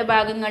ഓരോ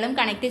ഭാഗങ്ങളും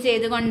കണക്ട്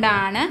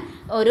ചെയ്തുകൊണ്ടാണ്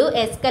ഒരു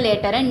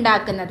എസ്കലേറ്റർ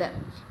ഉണ്ടാക്കുന്നത്.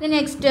 ഇത്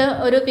നെക്സ്റ്റ്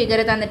ഒരു ഫിഗർ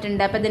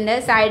തന്നിട്ടുണ്ട്. അപ്പോൾ ഇതിൻ്റെ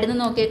സൈഡിൽ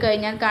നിന്ന്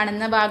നോക്കിക്കഴിഞ്ഞാൽ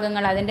കാണുന്ന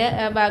ഭാഗങ്ങൾ, അതിൻ്റെ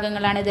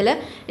ഭാഗങ്ങളാണ് ഇതിൽ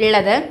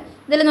ഉള്ളത്.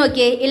 ഇതിൽ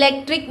നോക്കിയേ,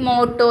 ഇലക്ട്രിക്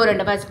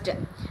മോട്ടോറുണ്ട് ഫസ്റ്റ്.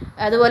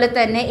 അതുപോലെ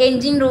തന്നെ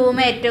എൻജിൻ റൂം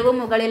ഏറ്റവും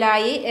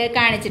മുകളിലായി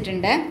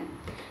കാണിച്ചിട്ടുണ്ട്.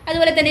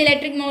 അതുപോലെ തന്നെ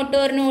ഇലക്ട്രിക്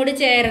മോട്ടോറിനോട്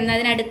ചേർന്ന്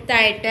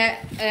അതിനടുത്തായിട്ട്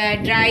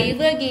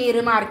ഡ്രൈവ് ഗിയർ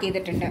മാർക്ക്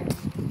ചെയ്തിട്ടുണ്ട്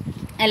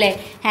അല്ലേ,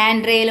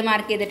 ഹാൻഡ് റെയിൽ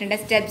മാർക്ക് ചെയ്തിട്ടുണ്ട്,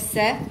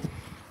 സ്റ്റെപ്സ്,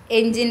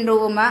 എൻജിൻ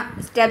റൂം,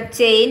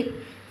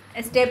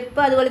 സ്റ്റെപ്പ്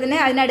അതുപോലെ തന്നെ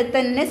അതിനടുത്ത്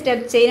തന്നെ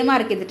സ്റ്റെപ്പ് ചെയിൻ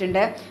മാർക്ക്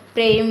ചെയ്തിട്ടുണ്ട്,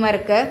 ഫ്രെയിം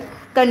വർക്ക്,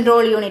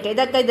 കൺട്രോൾ യൂണിറ്റ്.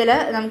 ഇതൊക്കെ ഇതിൽ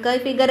നമുക്ക്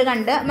ഫിഗർ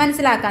കണ്ട്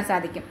മനസ്സിലാക്കാൻ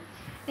സാധിക്കും.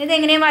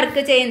 ഇതെങ്ങനെയാണ്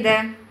വർക്ക് ചെയ്യുന്നത്?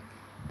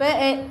 ഇപ്പോൾ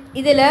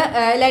ഇതിൽ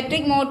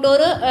ഇലക്ട്രിക്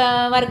മോട്ടോർ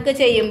വർക്ക്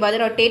ചെയ്യുമ്പോൾ, അത്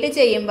റൊട്ടേറ്റ്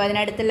ചെയ്യുമ്പോൾ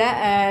അതിനടുത്തുള്ള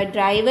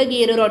ഡ്രൈവ്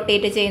ഗിയർ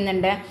റൊട്ടേറ്റ്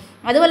ചെയ്യുന്നുണ്ട്.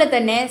 അതുപോലെ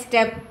തന്നെ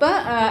സ്റ്റെപ്പ്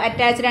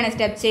അറ്റാച്ച്ഡ് ആണ്,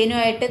 സ്റ്റെപ്പ്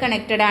ചെയിനുമായിട്ട്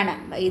കണക്റ്റഡ് ആണ്.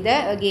 ഇത്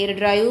ഗിയർ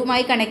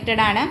ഡ്രൈവുമായി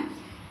കണക്റ്റഡ് ആണ്.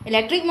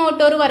 ഇലക്ട്രിക്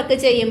മോട്ടോർ വർക്ക്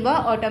ചെയ്യുമ്പോൾ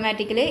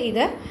ഓട്ടോമാറ്റിക്കലി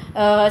ഇത്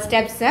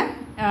സ്റ്റെപ്സ്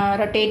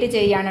റൊട്ടേറ്റ്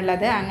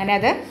ചെയ്യാനുള്ളത്. അങ്ങനെ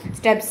അത്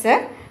സ്റ്റെപ്സ്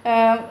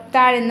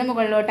താഴെ നിന്ന്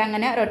മുകളിലോട്ട്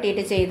അങ്ങനെ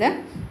റൊട്ടേറ്റ് ചെയ്ത്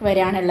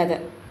വരാനുള്ളത്.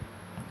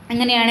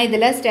 അങ്ങനെയാണ്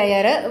ഇതിൽ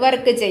സ്റ്റെയർ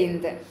വർക്ക്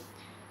ചെയ്യുന്നത്.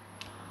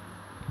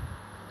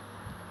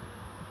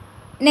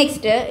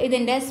 നെക്സ്റ്റ്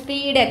ഇതിൻ്റെ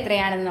സ്പീഡ്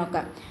എത്രയാണെന്ന്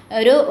നോക്കാം.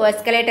 ഒരു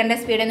എസ്കലേറ്ററിൻ്റെ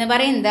സ്പീഡ് എന്ന്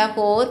പറയുന്നത്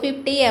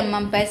 450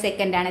 mm/s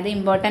ആണ്. ഇത്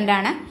ഇമ്പോർട്ടൻ്റ്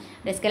ആണ്.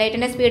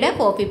 എസ്കലേറ്ററിൻ്റെ സ്പീഡ്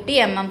 450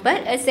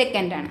 mm/s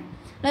ആണ്.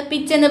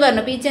 പിച്ച് എന്ന്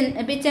പറഞ്ഞു.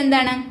 പിച്ച്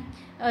എന്താണ്?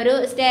 ഒരു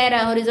സ്റ്റെയർ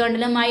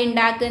ഹൊറിസോണ്ടലുമായി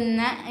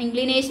ഉണ്ടാക്കുന്ന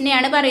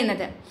ഇൻക്ലിനേഷനെയാണ്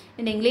പറയുന്നത്.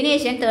 ഇതിൻ്റെ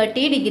ഇൻക്ലിനേഷൻ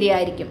 30 ഡിഗ്രി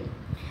ആയിരിക്കും.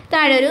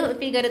 താഴെ ഒരു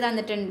ഫിഗർ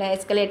തന്നിട്ടുണ്ട്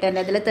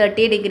എസ്കലേറ്ററിൻ്റെ. അതിൽ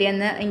 30 ഡിഗ്രി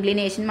എന്ന്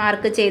ഇൻക്ലിനേഷൻ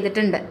മാർക്ക്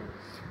ചെയ്തിട്ടുണ്ട്.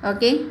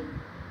 ഓക്കെ,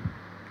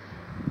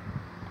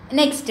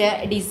 നെക്സ്റ്റ്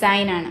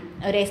ഡിസൈനാണ്.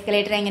 ഒരു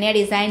എസ്കലേറ്റർ എങ്ങനെയാണ്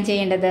ഡിസൈൻ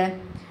ചെയ്യേണ്ടത്?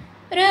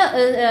 ഒരു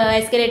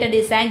എസ്കലേറ്റർ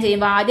ഡിസൈൻ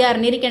ചെയ്യുമ്പോൾ ആദ്യം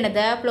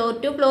അറിഞ്ഞിരിക്കേണ്ടത് ഫ്ലോർ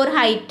ടു ഫ്ലോർ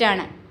ഹൈറ്റ്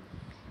ആണ്.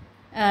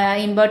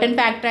 ഇമ്പോർട്ടൻറ്റ്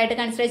ഫാക്ടറായിട്ട്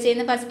കൺസിഡർ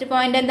ചെയ്യുന്ന ഫസ്റ്റ്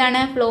പോയിന്റ്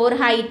എന്താണ്? ഫ്ലോർ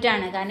ഹൈറ്റ്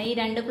ആണ്. കാരണം ഈ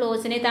 2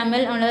 ഫ്ലോർസിനെ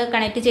തമ്മിൽ നമ്മൾ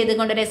കണക്ട്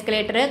ചെയ്തുകൊണ്ട്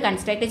എസ്കലേറ്റർ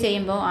കൺസ്ട്രക്ട്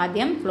ചെയ്യുമ്പോൾ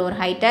ആദ്യം ഫ്ലോർ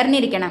ഹൈറ്റ്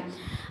അറിഞ്ഞിരിക്കണം.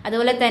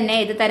 അതുപോലെ തന്നെ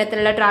ഏത്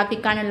തരത്തിലുള്ള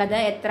ട്രാഫിക്കാണുള്ളത്,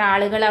 എത്ര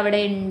ആളുകൾ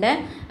അവിടെ ഉണ്ട്,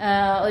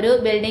 ഒരു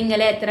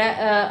ബിൽഡിങ്ങിൽ എത്ര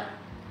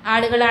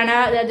ആളുകളാണ്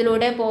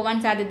അതിലൂടെ പോകാൻ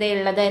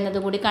സാധ്യതയുള്ളത്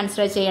എന്നതുകൂടി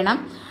കൺസിഡർ ചെയ്യണം.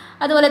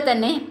 അതുപോലെ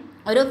തന്നെ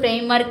ഒരു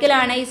ഫ്രെയിം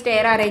വർക്കിലാണ് ഈ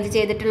സ്റ്റെയർ അറേഞ്ച്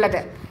ചെയ്തിട്ടുള്ളത്.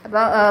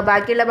 അപ്പോൾ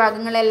ബാക്കിയുള്ള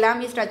ഭാഗങ്ങളെല്ലാം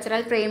ഈ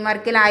സ്ട്രക്ചറൽ ഫ്രെയിം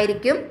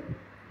വർക്കിലായിരിക്കും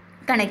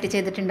കണക്ട്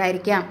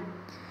ചെയ്തിട്ടുണ്ടായിരിക്കാം.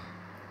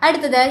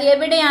 അടുത്തത്,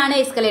 എവിടെയാണ്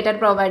എസ്കലേറ്റർ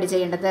പ്രൊവൈഡ്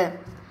ചെയ്യേണ്ടത്?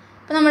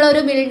 അപ്പോൾ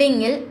നമ്മളൊരു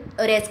ബിൽഡിങ്ങിൽ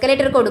ഒരു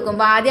എസ്കലേറ്റർ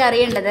കൊടുക്കുമ്പോൾ ആദ്യം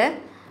അറിയേണ്ടത്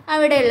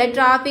അവിടെയുള്ള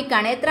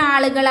ട്രാഫിക്കാണ്. എത്ര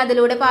ആളുകൾ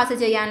അതിലൂടെ പാസ്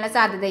ചെയ്യാനുള്ള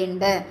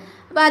സാധ്യതയുണ്ട്.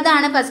 അപ്പോൾ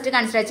അതാണ് ഫസ്റ്റ്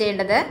കൺസിഡർ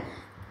ചെയ്യേണ്ടത്.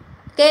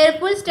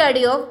 Careful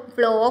study of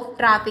flow of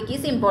traffic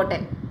is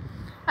important.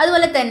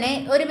 അതുപോലെ തന്നെ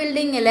ഒരു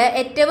ബിൽഡിങ്ങിൽ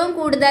ഏറ്റവും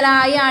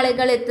കൂടുതലായി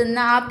ആളുകൾ എത്തുന്ന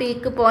ആ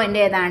പീക്ക് പോയിന്റ്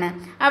ഏതാണ്,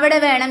 അവിടെ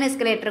വേണം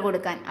എസ്കലേറ്റർ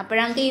കൊടുക്കാൻ.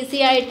 അപ്പോഴാണ് നമുക്ക് ഈസി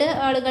ആയിട്ട്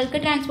ആളുകൾക്ക്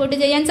ട്രാൻസ്പോർട്ട്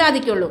ചെയ്യാൻ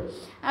സാധിക്കുള്ളൂ.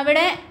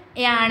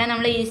 അവിടെയാണ്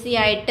നമ്മൾ ഈസി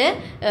ആയിട്ട്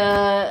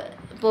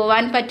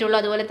പോകാൻ പറ്റുള്ളൂ.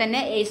 അതുപോലെ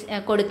തന്നെ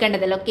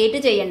കൊടുക്കേണ്ടത്,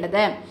 ലൊക്കേറ്റ്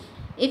ചെയ്യേണ്ടത്.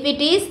 If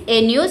it is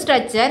a new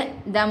structure,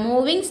 the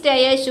moving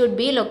stair should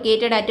be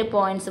located at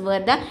points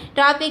where the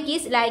traffic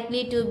is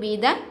likely to be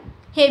the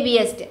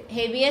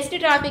heaviest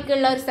traffic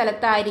ഉള്ള ഒരു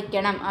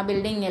സ്ഥലത്തായിരിക്കണം ആ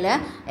ബിൽഡിങ്ങിൽ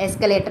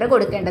എസ്കലേറ്റർ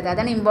കൊടുക്കേണ്ടത്.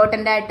 അതാണ്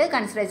ഇമ്പോർട്ടൻ്റ് ആയിട്ട്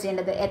കൺസിഡർ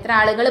ചെയ്യേണ്ടത്. എത്ര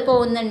ആളുകൾ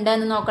പോകുന്നുണ്ട്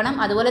എന്ന് നോക്കണം.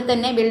 അതുപോലെ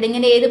തന്നെ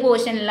ബിൽഡിങ്ങിൻ്റെ ഏത്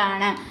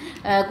പോർഷനിലാണ്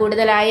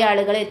കൂടുതലായി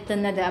ആളുകൾ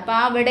എത്തുന്നത്, അപ്പോൾ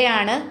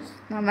അവിടെയാണ്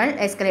നമ്മൾ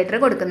എസ്കലേറ്റർ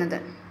കൊടുക്കുന്നത്.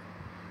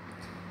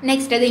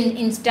 നെക്സ്റ്റ്, അത്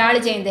ഇൻസ്റ്റാൾ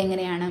ചെയ്യുന്നത്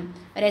എങ്ങനെയാണ്?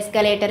 ഒരു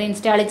എസ്കലേറ്റർ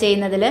ഇൻസ്റ്റാൾ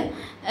ചെയ്യുന്നതിൽ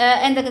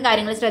എന്തൊക്കെ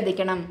കാര്യങ്ങൾ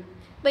ശ്രദ്ധിക്കണം?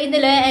 അപ്പോൾ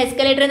ഇതിൽ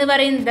എസ്കലേറ്റർ എന്ന്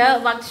പറയുന്നത്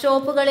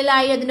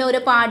വർക്ക്ഷോപ്പുകളിലായി അതിൻ്റെ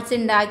ഓരോ പാർട്സ്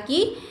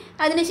ഉണ്ടാക്കി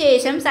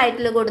അതിനുശേഷം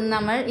സൈറ്റിൽ കൊടുന്ന്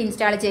നമ്മൾ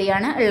ഇൻസ്റ്റാൾ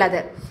ചെയ്യുകയാണ് ഉള്ളത്.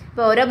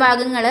 ഇപ്പോൾ ഓരോ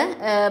ഭാഗങ്ങൾ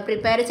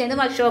പ്രിപ്പയർ ചെയ്യുന്നത്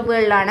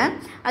വർക്ക്ഷോപ്പുകളിലാണ്.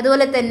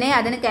 അതുപോലെ തന്നെ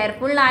അതിന്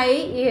കെയർഫുള്ളായി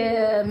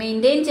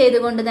മെയിൻറ്റെയിൻ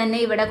ചെയ്തുകൊണ്ട് തന്നെ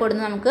ഇവിടെ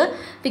കൊടുന്ന് നമുക്ക്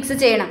ഫിക്സ്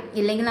ചെയ്യണം.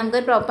 ഇല്ലെങ്കിൽ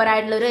നമുക്ക്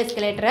പ്രോപ്പറായിട്ടുള്ളൊരു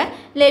എസ്കലേറ്റർ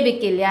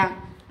ലഭിക്കില്ല.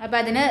 അപ്പോൾ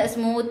അതിന്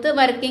സ്മൂത്ത്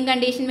വർക്കിംഗ്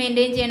കണ്ടീഷൻ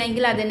മെയിൻറ്റെയിൻ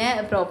ചെയ്യണമെങ്കിൽ അതിന്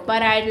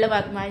പ്രോപ്പറായിട്ടുള്ള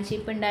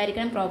വർക്ക്മാൻഷിപ്പ്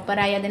ഉണ്ടായിരിക്കണം.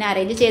 പ്രോപ്പറായി അതിനെ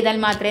അറേഞ്ച് ചെയ്താൽ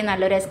മാത്രമേ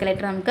നല്ലൊരു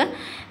എസ്കലേറ്റർ നമുക്ക്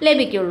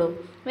ലഭിക്കുള്ളൂ.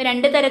 അപ്പോൾ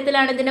 2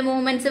 തരത്തിലാണ് ഇതിൻ്റെ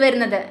മൂവ്മെൻറ്റ്സ്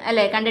വരുന്നത്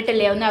അല്ലേ,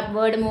 കണ്ടിട്ടില്ലേ? ഒന്ന്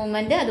അപ്വേർഡ്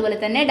മൂവ്മെൻറ്റ്, അതുപോലെ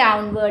തന്നെ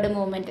ഡൗൺവേർഡ്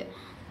മൂവ്മെൻറ്റ്.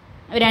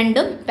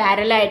 രണ്ടും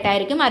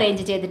പാരലായിട്ടായിരിക്കും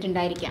അറേഞ്ച്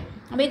ചെയ്തിട്ടുണ്ടായിരിക്കാം.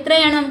 അപ്പോൾ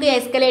ഇത്രയാണ് നമുക്ക്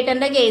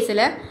എസ്കലേറ്ററിൻ്റെ കേസിൽ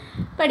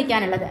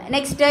പഠിക്കാനുള്ളത്.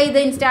 നെക്സ്റ്റ് ഇത്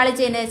ഇൻസ്റ്റാൾ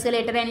ചെയ്യുന്ന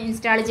എസ്കലേറ്റർ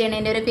ഇൻസ്റ്റാൾ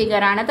ചെയ്യുന്നതിൻ്റെ ഒരു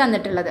ഫിഗറാണ്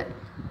തന്നിട്ടുള്ളത്.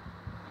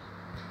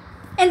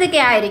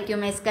 എന്തൊക്കെയായിരിക്കും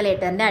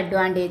എസ്കലേറ്ററിൻ്റെ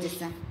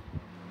അഡ്വാൻറ്റേജസ്?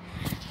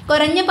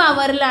 കുറഞ്ഞ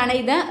പവറിലാണ്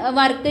ഇത്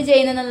വർക്ക്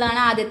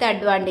ചെയ്യുന്നതെന്നുള്ളതാണ് ആദ്യത്തെ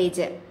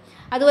അഡ്വാൻറ്റേജ്.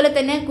 അതുപോലെ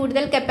തന്നെ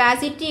കൂടുതൽ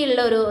കപ്പാസിറ്റി ഉള്ള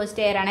ഒരു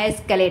സ്റ്റെയറാണ്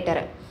എസ്കലേറ്റർ.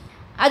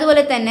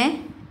 അതുപോലെ തന്നെ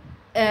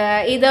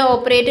ഇത്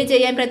ഓപ്പറേറ്റ്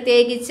ചെയ്യാൻ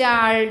പ്രത്യേകിച്ച്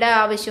ആളുടെ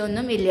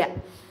ആവശ്യമൊന്നും ഇല്ല.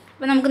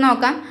 അപ്പോൾ നമുക്ക്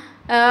നോക്കാം.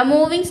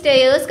 Moving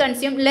stairs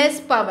consume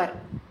less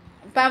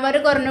power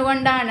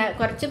കുറഞ്ഞുകൊണ്ടാണ്,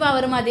 കുറച്ച്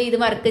പവർ മതി ഇത്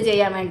വർക്ക്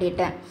ചെയ്യാൻ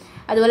വേണ്ടിയിട്ട്.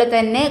 അതുപോലെ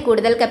തന്നെ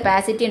കൂടുതൽ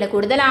കപ്പാസിറ്റി ഉണ്ട്,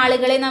 കൂടുതൽ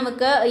ആളുകളെ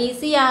നമുക്ക്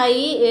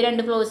ഈസിയായി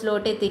 2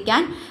 ഫ്ലോർസിലോട്ട്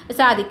എത്തിക്കാൻ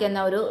സാധിക്കുന്ന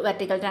ഒരു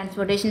വെർട്ടിക്കൽ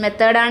ട്രാൻസ്പോർട്ടേഷൻ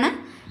മെത്തേഡാണ്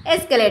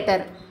എസ്കലേറ്റർ.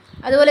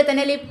 അതുപോലെ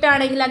തന്നെ ലിഫ്റ്റ്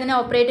ആണെങ്കിൽ അതിനെ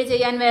ഓപ്പറേറ്റ്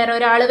ചെയ്യാൻ വേറെ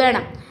ഒരാൾ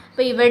വേണം.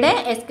 അപ്പോൾ ഇവിടെ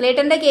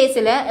എസ്കലേറ്ററിൻ്റെ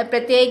കേസിൽ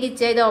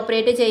പ്രത്യേകിച്ച് ഇത്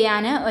ഓപ്പറേറ്റ്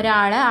ചെയ്യാൻ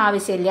ഒരാൾ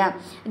ആവശ്യമില്ല.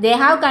 They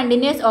have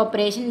continuous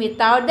operation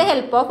without the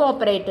help of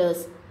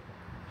operators.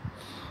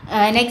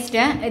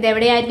 Next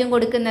ഇതെവിടെയായിരിക്കും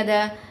കൊടുക്കുന്നത്?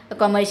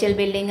 കൊമേഴ്ഷ്യൽ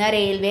ബിൽഡിംഗ്,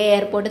 റെയിൽവേ,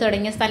 എയർപോർട്ട്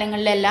തുടങ്ങിയ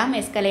സ്ഥലങ്ങളിലെല്ലാം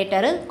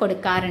എസ്കലേറ്റർ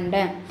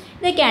കൊടുക്കാറുണ്ട്.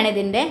 ഇതൊക്കെയാണ്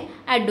ഇതിൻ്റെ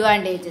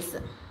അഡ്വാൻറ്റേജസ്.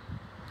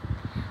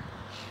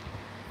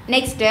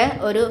 നെക്സ്റ്റ്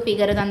ഒരു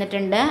ഫിഗർ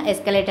തന്നിട്ടുണ്ട്.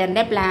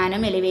 എസ്കലേറ്ററിൻ്റെ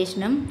പ്ലാനും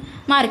എലിവേഷനും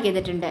മാർക്ക്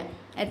ചെയ്തിട്ടുണ്ട്.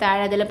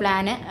 താഴെ അതിൽ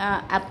പ്ലാന്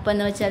അപ്പ്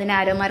എന്ന് വെച്ച് അതിന്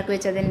ആരോ മാർക്ക്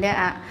വെച്ച് അതിൻ്റെ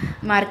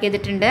മാർക്ക്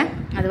ചെയ്തിട്ടുണ്ട്.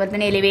 അതുപോലെ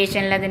തന്നെ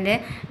എലിവേഷനിൽ അതിൻ്റെ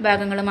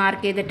ഭാഗങ്ങൾ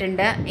മാർക്ക്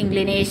ചെയ്തിട്ടുണ്ട്.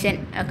 ഇൻക്ലിനേഷൻ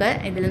ഒക്കെ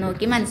ഇതിൽ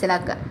നോക്കി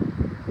മനസ്സിലാക്കുക.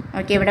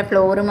 ഓക്കെ, ഇവിടെ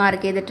ഫ്ലോർ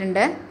മാർക്ക്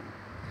ചെയ്തിട്ടുണ്ട്,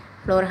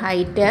 ഫ്ലോർ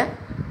ഹൈറ്റ്,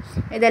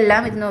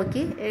 ഇതെല്ലാം ഇത്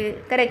നോക്കി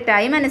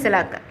കറക്റ്റായി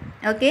മനസ്സിലാക്കുക.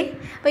 ഓക്കെ,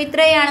 അപ്പോൾ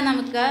ഇത്രയാണ്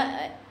നമുക്ക്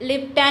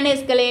ലിഫ്റ്റ് ആൻഡ്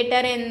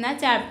എസ്കലേറ്റർ എന്ന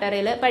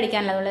ചാപ്റ്ററിൽ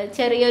പഠിക്കാനുള്ളത്.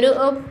 ചെറിയൊരു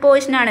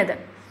പോർഷനാണിത്.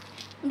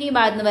 ഈ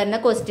ഭാഗത്ത് നിന്ന് വരുന്ന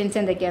ക്വസ്റ്റ്യൻസ്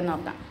എന്തൊക്കെയാണെന്ന്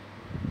നോക്കാം.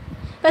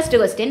 First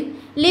question,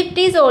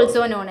 lift is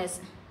also known as.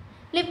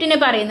 ലിഫ്റ്റിനെ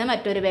പറയുന്ന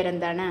മറ്റൊരു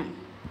പേരെന്താണ്?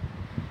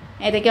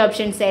 ഏതൊക്കെ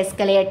options?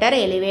 Escalator,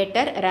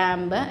 elevator,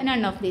 ramp,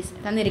 none of these.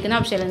 തന്നിരിക്കുന്ന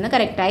ഓപ്ഷനിൽ നിന്ന്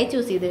കറക്റ്റായി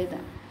ചൂസ് ചെയ്ത്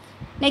എഴുതാം.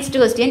 Next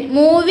question,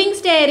 moving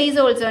stair is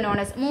also known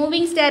as.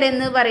 Moving stair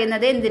എന്ന്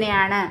പറയുന്നത്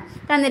എന്തിനെയാണ്?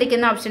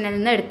 തന്നിരിക്കുന്ന ഓപ്ഷനിൽ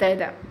നിന്ന്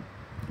എടുത്തെഴുതാം.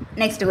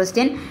 Next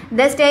question,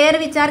 the stair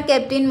which are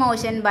kept in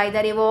motion by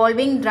the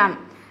revolving drum.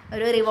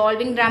 ഒരു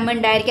റിവോൾവിംഗ് ഡ്രം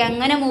ഉണ്ടായിരിക്കും,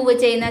 അങ്ങനെ മൂവ്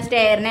ചെയ്യുന്ന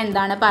സ്റ്റെയറിനെ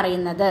എന്താണ്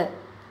പറയുന്നത്?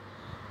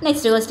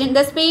 Next question,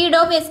 the speed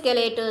of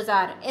escalators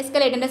R.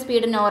 എസ്കലേറ്ററിൻ്റെ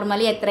speed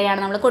normally എത്രയാണ്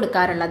നമ്മൾ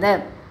കൊടുക്കാറുള്ളത്?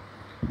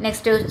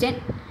 Next question,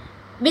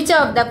 which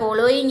of the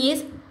following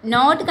is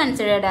not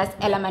considered as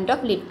element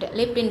of lift.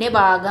 ലിഫ്റ്റിൻ്റെ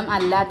ഭാഗം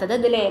അല്ലാത്തത്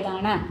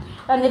ഇതിലേതാണ്?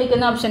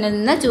 തന്നിരിക്കുന്ന ഓപ്ഷനിൽ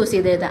നിന്ന് ചൂസ്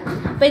ചെയ്ത് എഴുതാം.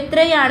 അപ്പോൾ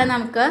ഇത്രയാണ്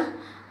നമുക്ക്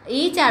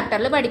ഈ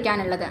ചാപ്റ്ററിൽ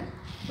പഠിക്കാനുള്ളത്.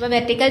 അപ്പോൾ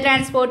വെർട്ടിക്കൽ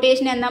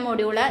ട്രാൻസ്പോർട്ടേഷൻ എന്ന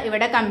മൊഡ്യൂള്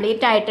ഇവിടെ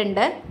കംപ്ലീറ്റ്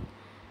ആയിട്ടുണ്ട്.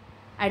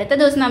 അടുത്ത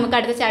ദിവസം നമുക്ക്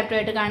അടുത്ത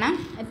ചാപ്റ്ററായിട്ട് കാണാം.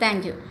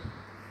 Thank you.